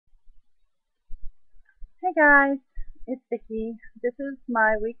Hey guys, it's Vicky. This is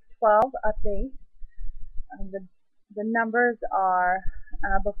my week 12 update. The numbers are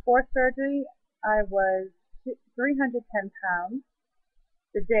before surgery I was 310 pounds.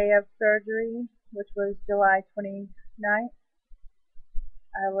 The day of surgery, which was July 29th,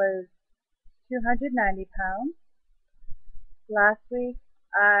 I was 290 pounds. Last week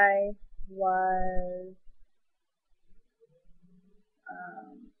I was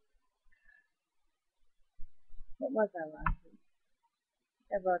what was I last week?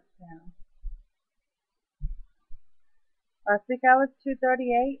 I wrote it down. Last week I was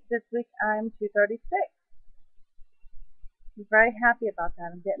 238. This week I'm 236. I'm very happy about that.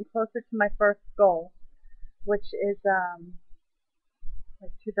 I'm getting closer to my first goal, which is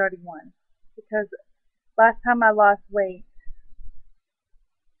like 231. Because last time I lost weight,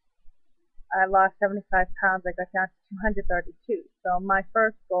 I lost 75 pounds. I got down to 232. So my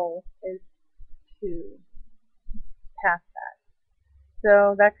first goal is to pass that.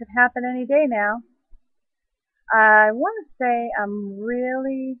 So that could happen any day now. I want to say I'm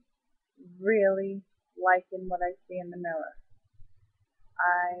really, really liking what I see in the mirror.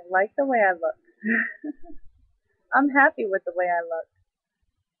 I like the way I look. I'm happy with the way I look.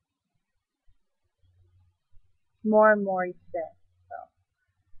 More and more each day. So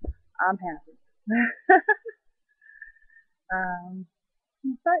I'm happy.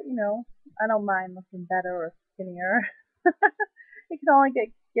 But I don't mind looking better or skinnier. It can only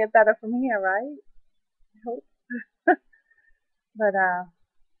get better from here, right? I hope. But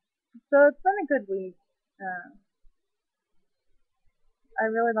so it's been a good week. I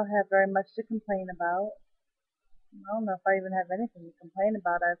really don't have very much to complain about. I don't know if I even have anything to complain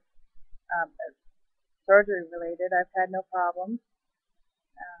about. As surgery related, I've had no problems.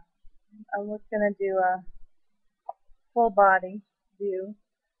 I'm just gonna do a full body view.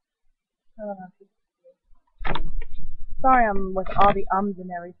 I don't know if you can see. Sorry, I'm with all the ums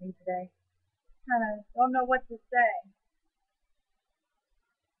and everything today. Kind of don't know what to say.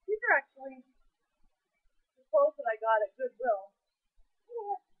 These are actually the clothes that I got at Goodwill.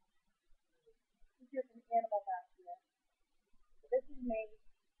 Here's an animal back here. So this is me.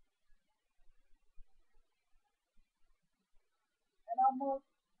 And almost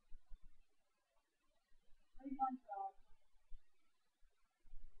 3 months old.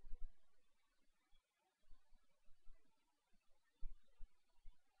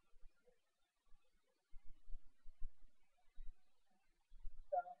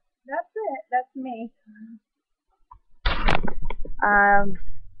 So that's it. That's me.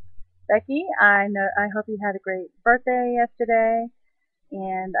 Becky, I hope you had a great birthday yesterday,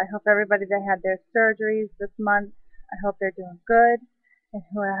 and I hope everybody that had their surgeries this month, I hope they're doing good. And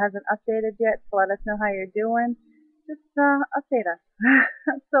who hasn't updated yet, so let us know how you're doing. Just update us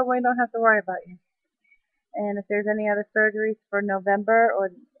so we don't have to worry about you. And if there's any other surgeries for November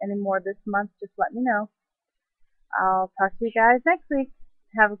or any more this month, just let me know. I'll talk to you guys next week.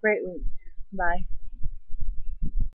 Have a great week. Bye.